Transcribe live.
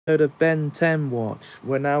Of Ben 10 Watch.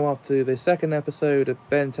 We're now up to the second episode of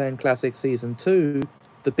Ben 10 Classic Season 2,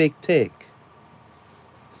 The Big Tick.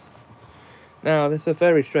 Now, this is a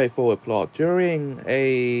very straightforward plot. During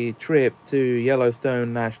a trip to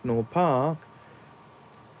Yellowstone National Park,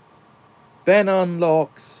 Ben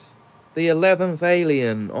unlocks the 11th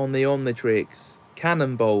alien on the Omnitrix,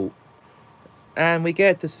 Cannonbolt. And we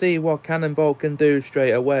get to see what Cannonbolt can do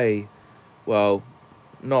straight away. Well,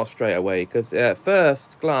 not straight away, because at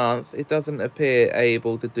first glance it doesn't appear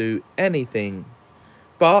able to do anything,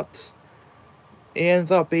 but it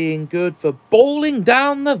ends up being good for bowling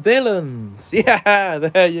down the villains. Yeah,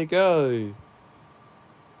 there you go.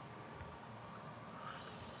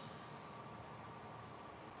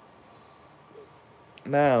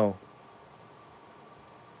 Now,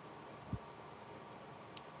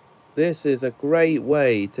 this is a great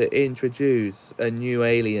way to introduce a new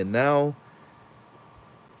alien. Now,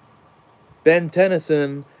 Ben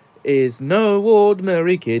Tennyson is no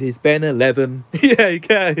ordinary kid. He's Ben 11. Yeah,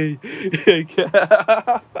 okay.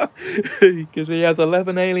 Because he has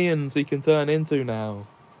 11 aliens he can turn into now.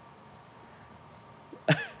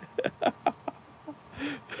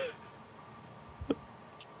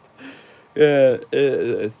 Yeah,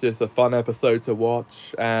 it's just a fun episode to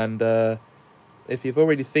watch. And if you've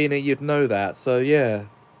already seen it, you'd know that. So, yeah.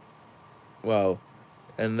 Well,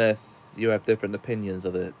 unless you have different opinions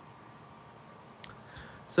of it.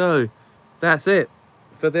 So, that's it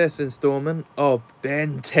for this installment of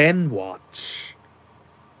Ben 10 Watch.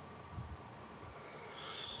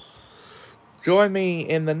 Join me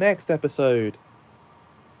in the next episode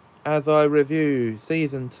as I review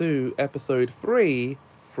Season 2, Episode 3,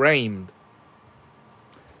 Framed.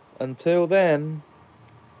 Until then,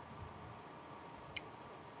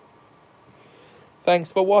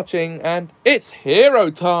 thanks for watching, and it's hero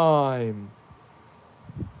time!